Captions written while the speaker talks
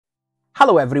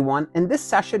Hello everyone, in this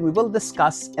session we will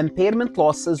discuss impairment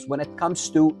losses when it comes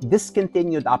to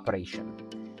discontinued operation.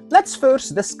 Let's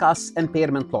first discuss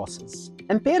impairment losses.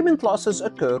 Impairment losses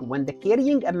occur when the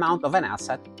carrying amount of an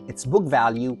asset, its book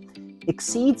value,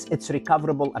 exceeds its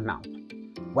recoverable amount.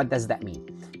 What does that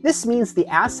mean? This means the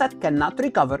asset cannot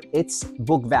recover its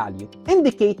book value,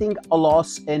 indicating a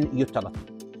loss in utility.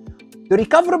 The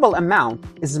recoverable amount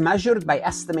is measured by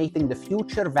estimating the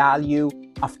future value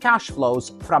of cash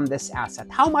flows from this asset.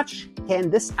 How much can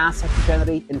this asset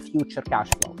generate in future cash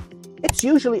flow? It's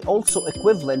usually also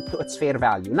equivalent to its fair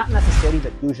value, not necessarily,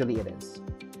 but usually it is.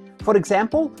 For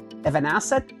example, if an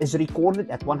asset is recorded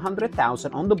at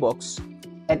 $100,000 on the books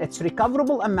and its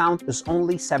recoverable amount is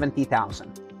only $70,000,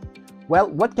 well,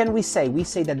 what can we say? We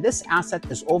say that this asset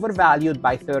is overvalued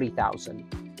by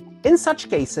 $30,000. In such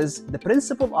cases, the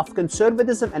principle of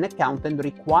conservatism in accounting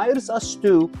requires us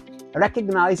to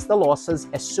recognize the losses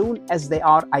as soon as they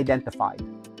are identified.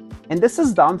 And this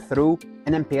is done through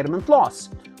an impairment loss,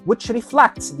 which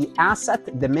reflects the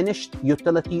asset diminished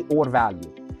utility or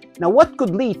value. Now, what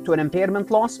could lead to an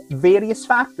impairment loss? Various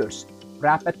factors: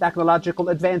 rapid technological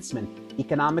advancement,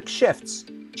 economic shifts,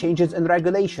 changes in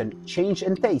regulation, change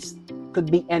in taste,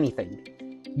 could be anything.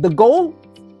 The goal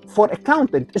for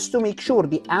accountant is to make sure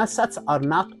the assets are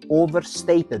not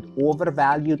overstated,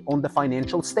 overvalued on the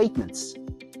financial statements.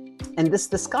 In this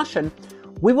discussion,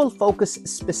 we will focus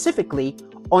specifically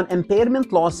on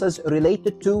impairment losses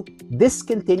related to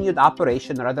discontinued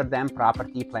operation rather than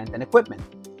property, plant, and equipment.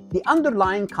 The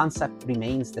underlying concept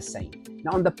remains the same.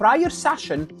 Now, in the prior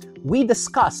session, we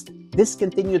discussed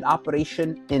discontinued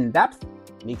operation in depth.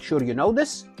 Make sure you know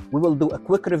this. We will do a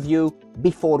quick review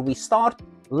before we start.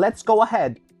 Let's go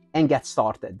ahead and get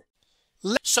started.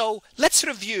 So let's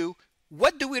review,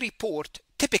 what do we report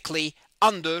typically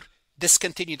under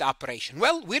discontinued operation?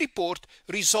 Well, we report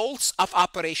results of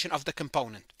operation of the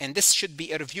component, and this should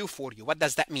be a review for you. What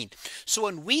does that mean? So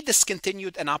when we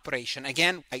discontinued an operation,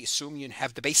 again, I assume you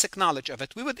have the basic knowledge of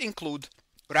it, we would include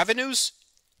revenues,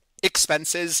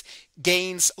 expenses,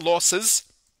 gains, losses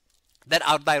that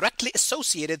are directly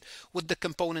associated with the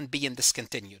component being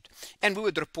discontinued. And we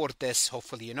would report this,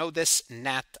 hopefully you know this,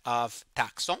 net of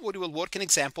tax. Don't worry, we'll work an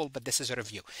example, but this is a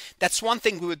review. That's one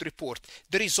thing we would report,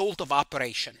 the result of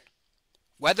operation,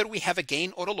 whether we have a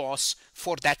gain or a loss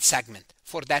for that segment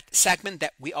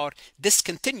that we are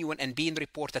discontinuing and being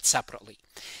reported separately.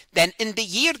 Then in the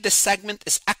year this segment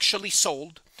is actually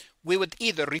sold, we would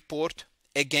either report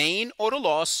a gain or a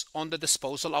loss on the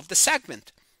disposal of the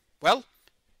segment. Well,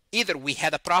 either we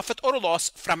had a profit or a loss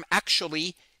from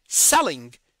actually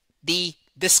selling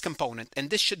this component, and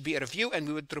this should be a review, and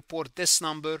we would report this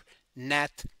number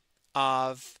net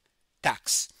of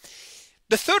tax.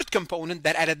 The third component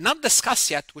that I did not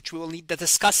discuss yet, which we will need to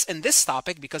discuss in this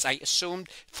topic, because I assumed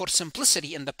for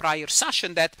simplicity in the prior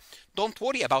session that don't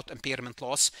worry about impairment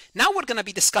loss. Now we're going to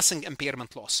be discussing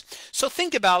impairment loss. So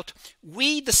think about,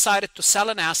 we decided to sell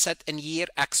an asset in year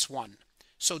X1.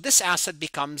 So this asset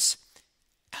becomes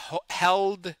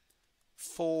held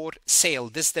for sale.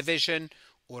 This division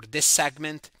or this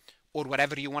segment or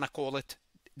whatever you want to call it,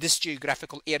 this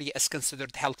geographical area is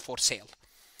considered held for sale.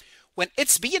 When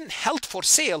it's being held for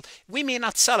sale, we may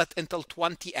not sell it until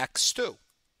 20x2.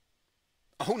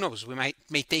 Who knows, we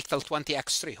may take till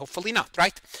 20x3, hopefully not,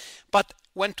 right? But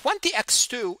when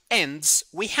 20x2 ends,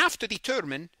 we have to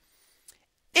determine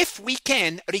if we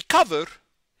can recover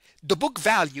the book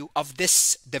value of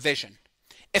this division.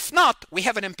 If not, we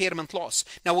have an impairment loss.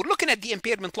 Now we're looking at the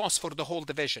impairment loss for the whole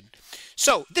division.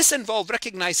 So this involves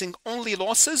recognizing only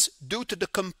losses due to the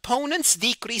component's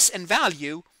decrease in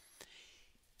value.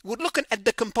 We're looking at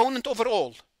the component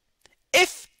overall.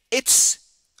 If its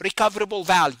recoverable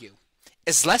value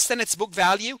is less than its book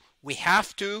value, we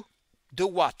have to do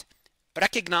what?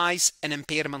 Recognize an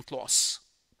impairment loss.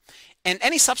 And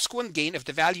any subsequent gain if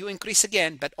the value increase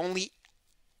again, but only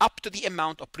up to the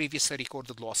amount of previously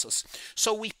recorded losses.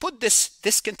 So we put this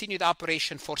discontinued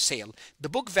operation for sale. The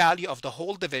book value of the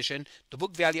whole division,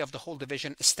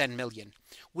 is 10 million.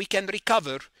 We can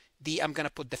recover I'm going to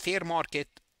put the fair market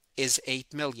is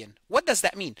 8 million. What does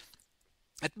that mean?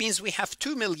 It means we have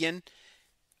 2 million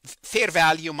fair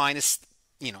value minus,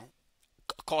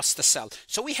 cost to sell.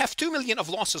 So we have 2 million of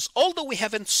losses. Although we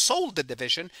haven't sold the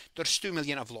division, there's 2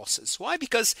 million of losses. Why?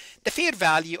 Because the fair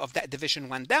value of that division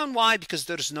went down. Why? Because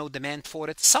there's no demand for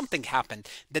it. Something happened.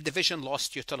 The division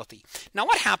lost utility. Now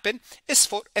what happened is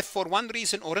if for one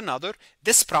reason or another,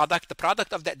 the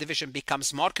product of that division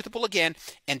becomes marketable again,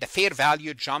 and the fair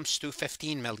value jumps to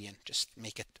 15 million. Just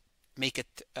make it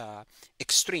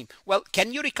extreme. Well,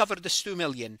 can you recover this 2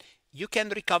 million you can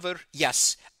recover,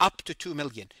 yes, up to 2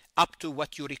 million, up to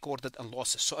what you recorded in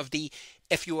losses. So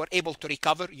if you are able to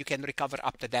recover, you can recover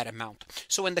up to that amount.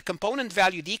 So when the component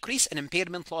value decrease, an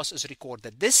impairment loss is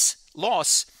recorded. This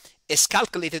loss is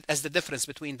calculated as the difference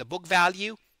between the book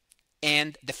value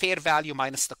and the fair value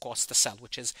minus the cost to sell,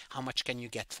 which is how much can you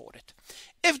get for it.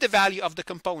 If the value of the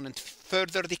component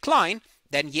further decline,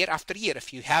 then year after year,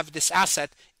 if you have this asset,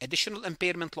 additional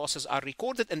impairment losses are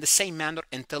recorded in the same manner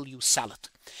until you sell it.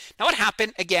 Now what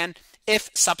happened again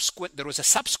if there was a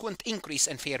subsequent increase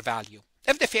in fair value?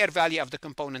 If the fair value of the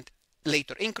component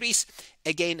later increase,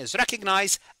 again is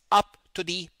recognized up to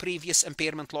the previous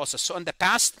impairment losses. So in the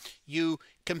past, you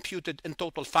computed in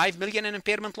total 5 million in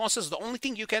impairment losses. The only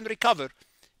thing you can recover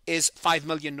is 5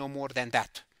 million, no more than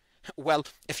that. Well,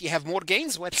 if you have more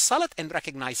gains, well, sell it and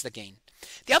recognize the gain.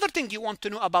 The other thing you want to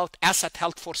know about asset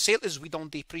held for sale is we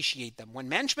don't depreciate them. When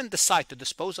management decide to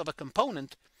dispose of a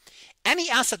component, any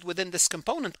asset within this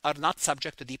component are not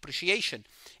subject to depreciation.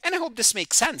 And I hope this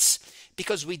makes sense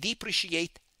because we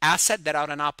depreciate assets that are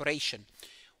in operation.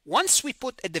 Once we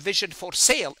put a division for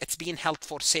sale, it's being held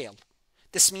for sale.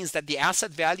 This means that the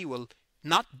asset value will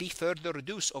not be further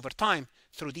reduced over time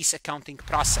through this accounting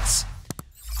process.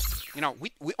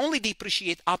 We only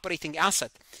depreciate operating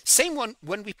asset. Same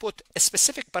when we put a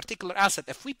specific particular asset.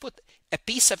 If we put a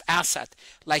piece of asset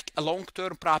like a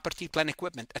long-term property, plant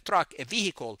equipment, a truck, a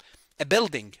vehicle, a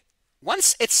building,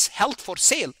 once it's held for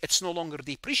sale, it's no longer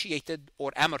depreciated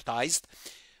or amortized.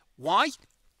 Why?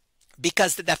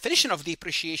 Because the definition of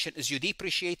depreciation is you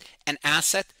depreciate an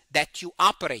asset that you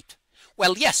operate.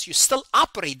 Well, yes, you still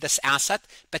operate this asset,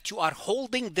 but you are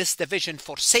holding this division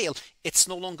for sale. It's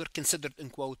no longer considered, in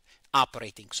quote,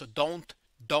 operating. So don't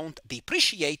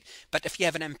depreciate. But if you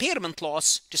have an impairment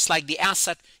loss, just like the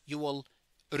asset, you will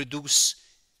reduce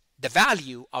the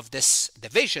value of this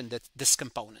division, this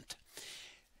component.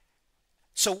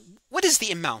 So what is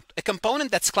the amount? A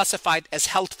component that's classified as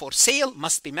held for sale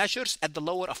must be measured at the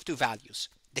lower of two values: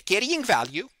 the carrying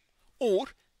value or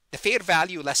the fair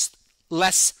value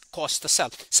less cost to sell.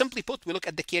 Simply put, we look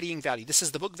at the carrying value. This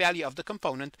is the book value of the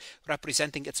component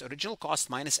representing its original cost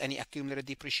minus any accumulated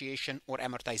depreciation or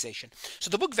amortization. So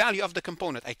the book value of the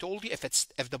component, I told you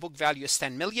if the book value is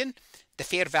 10 million, the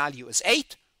fair value is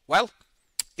 8. Well,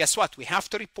 guess what? We have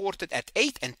to report it at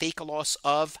 8 and take a loss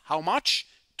of how much?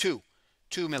 2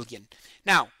 million.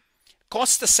 Now,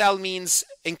 cost to sell means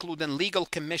including legal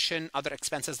commission, other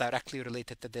expenses directly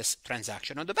related to this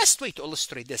transaction. And the best way to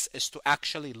illustrate this is to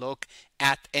actually look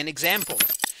at an example.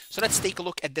 So let's take a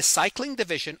look at the cycling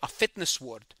division of Fitness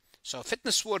World. So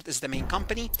Fitness World is the main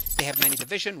company. They have many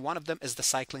divisions. One of them is the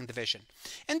cycling division.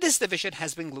 And this division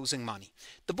has been losing money.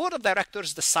 The board of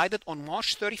directors decided on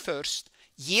March 31st,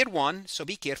 year 1, so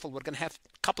be careful, we're going to have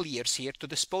a couple years here, to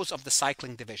dispose of the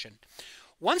cycling division.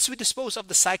 Once we dispose of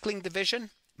the cycling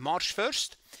division, March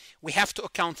 1st, we have to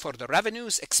account for the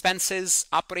revenues, expenses,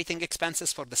 operating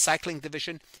expenses for the cycling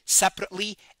division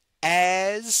separately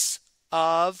as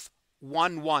of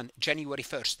January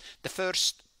 1st, the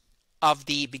first of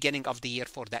the beginning of the year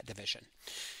for that division.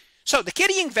 So the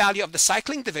carrying value of the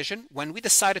cycling division, when we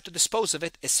decided to dispose of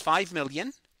it, is 5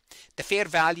 million. The fair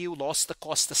value lost the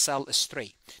cost to sell is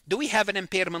 3. Do we have an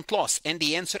impairment loss? And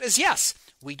the answer is yes.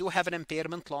 We do have an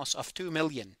impairment loss of 2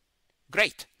 million.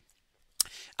 Great.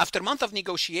 After a month of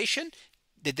negotiation,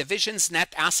 the division's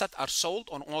net asset are sold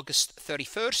on August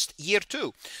 31st, year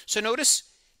 2. So notice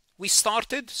we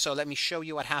started, so let me show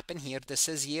you what happened here. This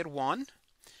is year 1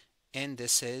 and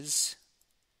this is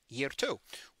year 2.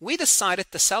 We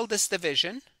decided to sell this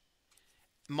division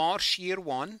March year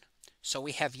 1. So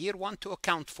we have year 1 to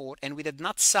account for, and we did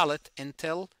not sell it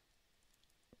until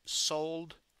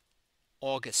sold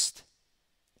August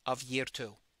of year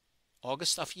 2.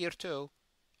 August of year 2,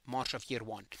 March of year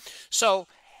 1. So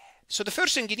the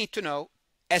first thing you need to know,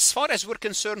 as far as we're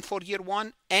concerned for year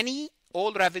 1,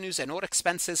 all revenues and all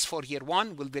expenses for year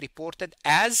 1 will be reported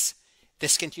as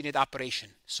discontinued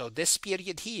operation. So this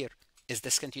period here is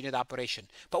discontinued operation.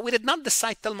 But we did not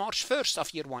decide till March 1st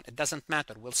of year 1. It doesn't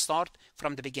matter. We'll start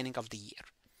from the beginning of the year.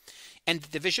 And the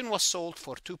division was sold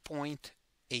for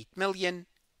 2.8 million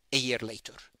a year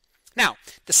later. Now,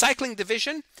 the cycling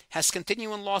division has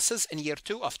continuing losses in year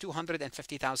 2 of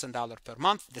 $250,000 per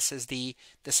month. This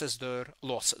is their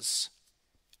losses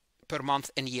per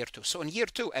month in year 2. So in year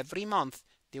 2, every month,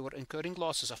 they were incurring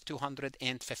losses of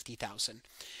 $250,000.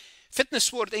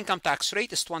 Fitness World income tax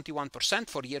rate is 21%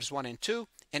 for years 1 and 2,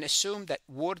 and assume that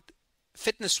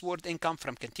Fitness World income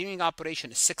from continuing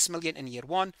operation is 6 million in year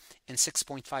 1 and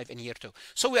 6.5 in year 2.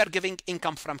 So we are giving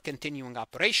income from continuing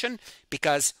operation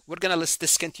because we're going to list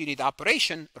discontinued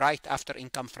operation right after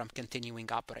income from continuing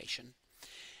operation.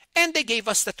 And they gave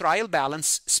us the trial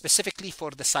balance specifically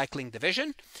for the cycling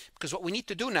division, because what we need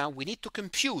to do now, we need to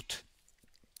compute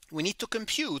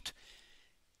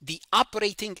the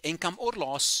operating income or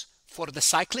loss for the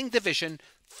cycling division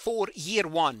for year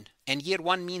one. And year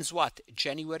one means what?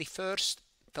 January 1st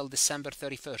till December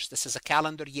 31st. This is a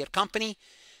calendar year company,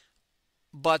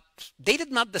 but they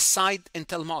did not decide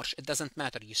until March. It doesn't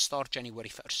matter. You start January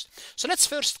 1st. So let's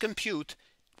first compute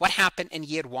what happened in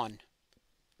year one.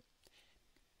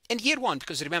 In year one,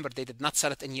 because remember, they did not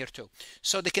sell it in year two.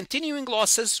 So the continuing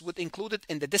losses would include it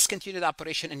in the discontinued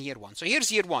operation in year one. So here's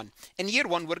year one. In year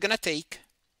one, we're gonna take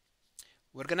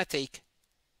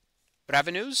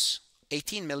revenues,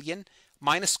 18 million,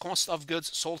 minus cost of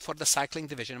goods sold for the cycling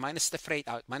division, minus the freight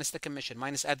out, minus the commission,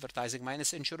 minus advertising,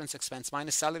 minus insurance expense,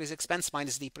 minus salaries expense,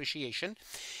 minus depreciation.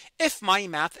 If my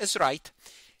math is right,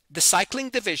 the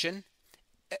cycling division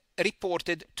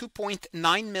reported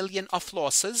 2.9 million of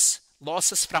losses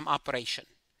from operation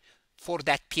for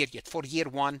that period, for year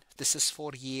one. This is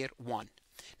for year one.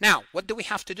 Now, what do we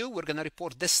have to do? We're going to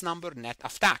report this number net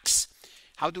of tax.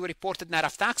 How do we report it net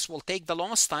of tax? We'll take the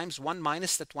loss times 1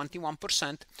 minus the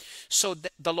 21%. So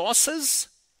the losses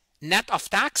net of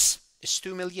tax is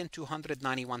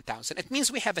 2,291,000. It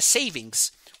means we have a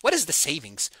savings. What is the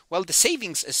savings? Well, the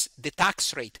savings is the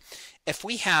tax rate. If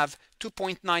we have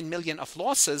 2.9 million of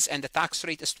losses and the tax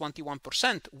rate is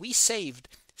 21%, we saved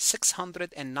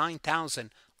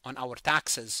 609,000 on our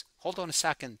taxes. Hold on a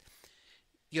second.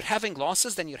 You're having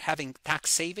losses, then you're having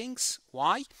tax savings.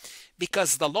 Why?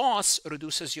 Because the loss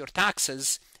reduces your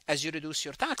taxes. As you reduce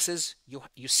your taxes,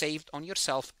 you saved on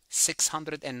yourself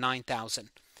 609,000.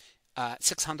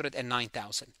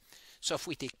 609,000. So if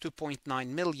we take 2.9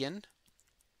 million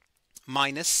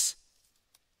minus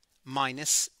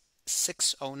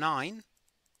 609,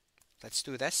 let's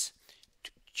do this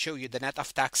to show you the net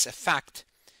of tax effect,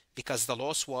 because the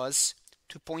loss was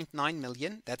 2.9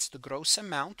 million, that's the gross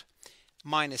amount,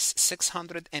 minus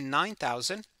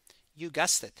 609,000, you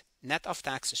guessed it, net of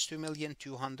tax is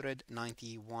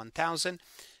 2,291,000.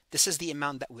 This is the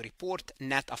amount that we report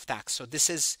net of tax. So this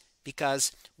is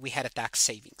because we had a tax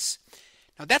savings.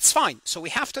 Now that's fine. So we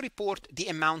have to report the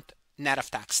amount net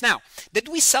of tax. Now, did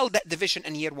we sell that division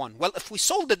in year one? Well, if we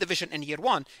sold the division in year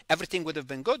one, everything would have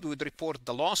been good. We would report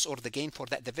the loss or the gain for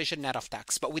that division net of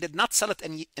tax. But we did not sell it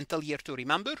until year two.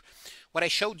 Remember what I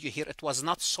showed you here? It was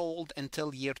not sold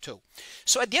until year two.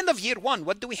 So at the end of year one,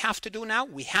 what do we have to do now?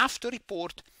 We have to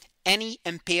report any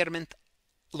impairment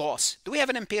loss. Do we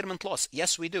have an impairment loss?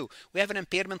 Yes, we do. We have an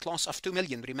impairment loss of 2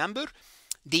 million. Remember,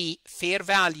 the fair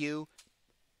value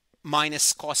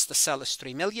minus cost to sell is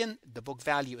 3 million. The book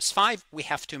value is 5. We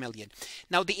have 2 million.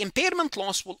 Now the impairment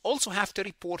loss will also have to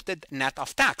report it net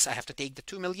of tax. I have to take the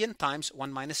 2 million times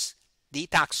 1 minus the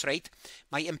tax rate.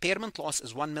 My impairment loss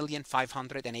is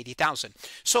 1,580,000.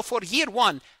 So for year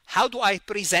one, how do I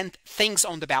present things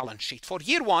on the balance sheet? For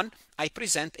year one, I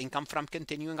present income from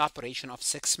continuing operation of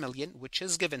 6 million, which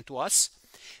is given to us.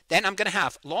 Then I'm going to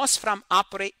have loss from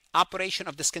operation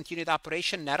of discontinued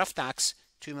operation net of tax,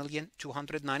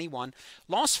 2,291,000.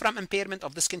 Loss from impairment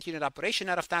of discontinued operation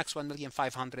net of tax,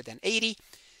 1,580,000.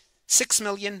 6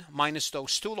 million minus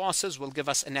those two losses will give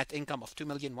us a net income of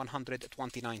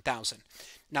 2,129,000.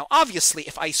 Now, obviously,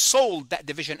 if I sold that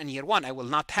division in year one, I will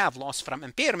not have loss from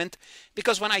impairment,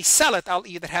 because when I sell it, I'll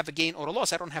either have a gain or a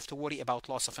loss. I don't have to worry about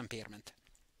loss of impairment.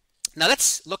 Now,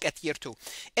 let's look at year two.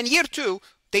 In year two,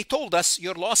 they told us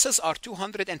your losses are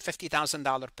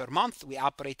 $250,000 per month. We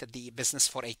operated the business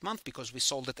for 8 months because we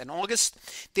sold it in August.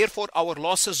 Therefore, our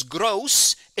losses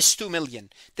gross is 2 million.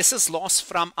 This is loss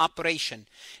from operation.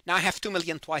 Now I have 2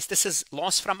 million twice. This is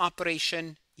loss from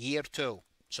operation year two.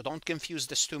 So don't confuse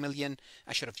this 2 million.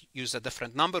 I should have used a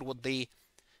different number with the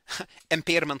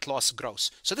impairment loss gross.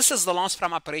 So this is the loss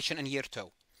from operation in year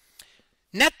two.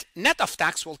 Net of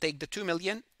tax will take the 2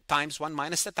 million times 1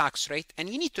 minus the tax rate, and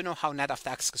you need to know how net of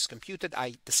tax is computed.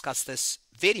 I discussed this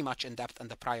very much in depth in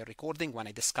the prior recording when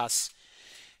I discuss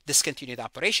discontinued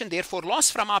operation. Therefore,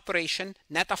 loss from operation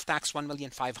net of tax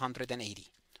 1,580,000.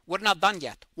 We're not done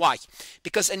yet. Why?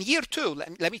 Because in year two,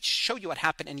 let me show you what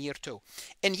happened in year two.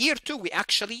 In year two, we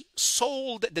actually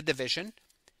sold the division.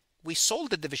 We sold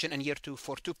the division in year two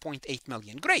for 2.8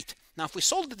 million. Great. Now, if we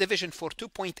sold the division for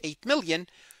 2.8 million,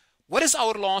 what is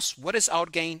our loss? What is our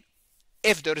gain?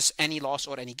 If there is any loss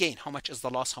or any gain, how much is the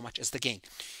loss? How much is the gain?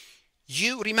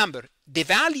 You remember, the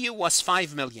value was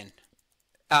 5 million.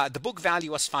 The book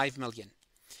value was 5 million.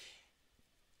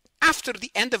 After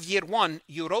the end of year one,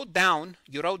 you wrote down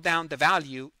the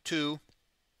value to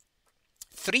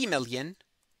 3 million,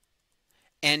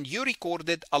 and you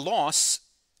recorded a loss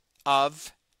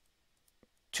of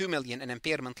 2 million in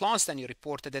impairment loss, then you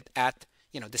reported it at,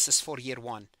 this is for year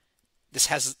one. This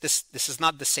is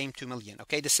not the same 2 million,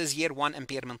 okay? This is year one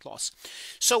impairment loss.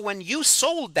 So when you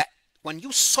sold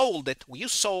it, you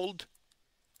sold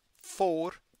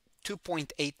for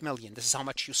 2.8 million. This is how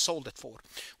much you sold it for.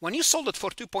 When you sold it for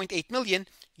 2.8 million,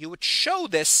 you would show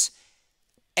this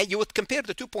and you would compare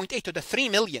the 2.8 to the 3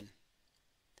 million,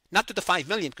 not to the 5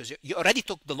 million, because you already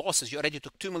took the losses. You already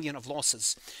took 2 million of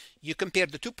losses. You compare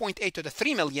the 2.8 to the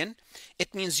 3 million.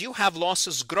 It means you have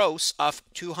losses gross of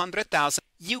 200,000.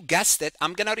 You guessed it.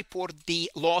 I'm going to report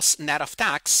the loss net of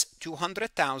tax,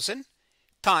 200,000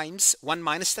 times 1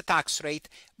 minus the tax rate.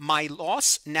 My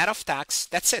loss net of tax,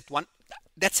 that's it.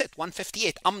 That's it,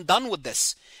 158. I'm done with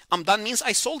this. I'm done means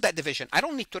I sold that division. I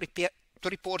don't need to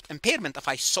report impairment if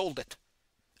I sold it.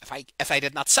 If I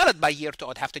did not sell it by year 2,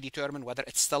 I'd have to determine whether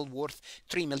it's still worth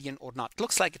 3 million or not. It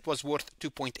looks like it was worth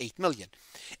 2.8 million.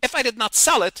 If I did not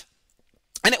sell it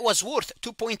and it was worth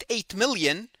 2.8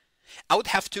 million, I would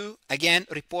have to again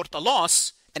report a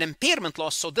loss, an impairment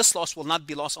loss. So this loss will not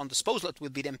be loss on disposal. It will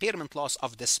be the impairment loss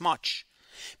of this much.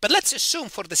 But let's assume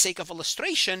for the sake of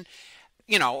illustration,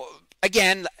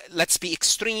 again, let's be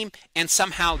extreme, and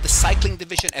somehow the cycling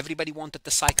division, everybody wanted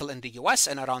to cycle in the US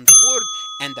and around the world,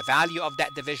 and the value of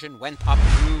that division went up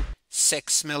to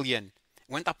 6 million.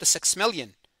 Went up to 6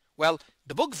 million. Well,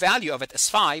 the book value of it is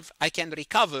 5. I can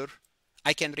recover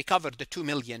the 2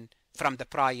 million from the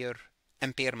prior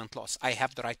impairment loss. I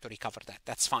have the right to recover that.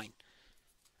 That's fine.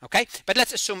 Okay? But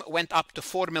let's assume it went up to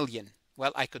 4 million.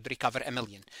 Well, I could recover 1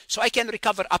 million. So I can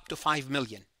recover up to 5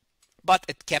 million. But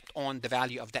it kept on, the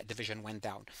value of that division went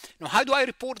down. Now, how do I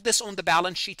report this on the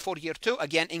balance sheet for year 2?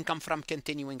 Again, income from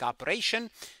continuing operation,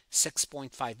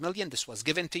 6.5 million. This was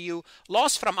given to you.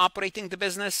 Loss from operating the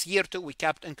business. Year 2, we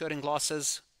kept incurring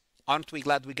losses. Aren't we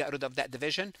glad we got rid of that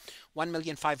division?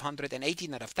 1,580,000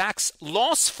 net of tax.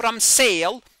 Loss from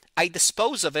sale, I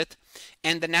dispose of it,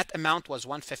 and the net amount was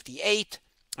 158.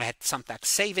 I had some tax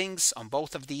savings on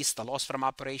both of these, the loss from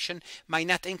operation. My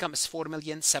net income is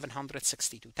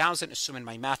 4,762,000, assuming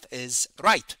my math is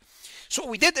right. So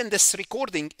what we did in this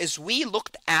recording is we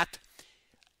looked at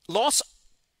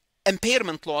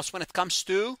impairment loss when it comes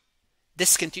to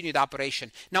discontinued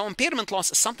operation. Now, impairment loss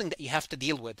is something that you have to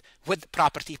deal with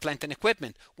property, plant, and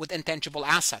equipment, with intangible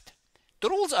asset. The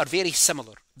rules are very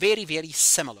similar, very, very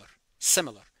similar. Same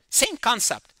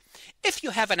concept. If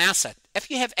you have an asset, if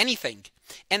you have anything,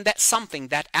 and that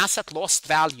asset lost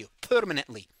value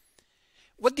permanently,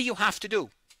 what do you have to do?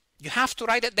 You have to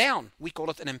write it down. We call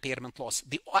it an impairment loss.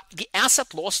 The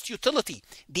asset lost utility.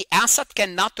 The asset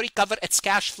cannot recover its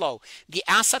cash flow. The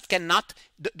asset cannot,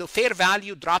 the fair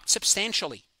value dropped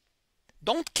substantially.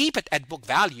 Don't keep it at book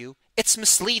value. It's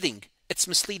misleading. It's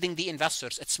misleading the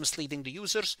investors. It's misleading the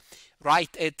users.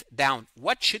 Write it down.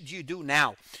 What should you do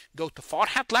now? Go to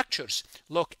Farhat Lectures.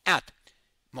 Look at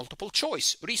multiple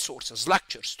choice, resources,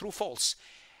 lectures, true, false.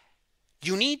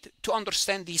 You need to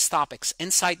understand these topics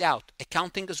inside out.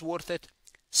 Accounting is worth it.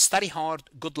 Study hard.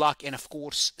 Good luck. And of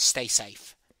course, stay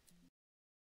safe.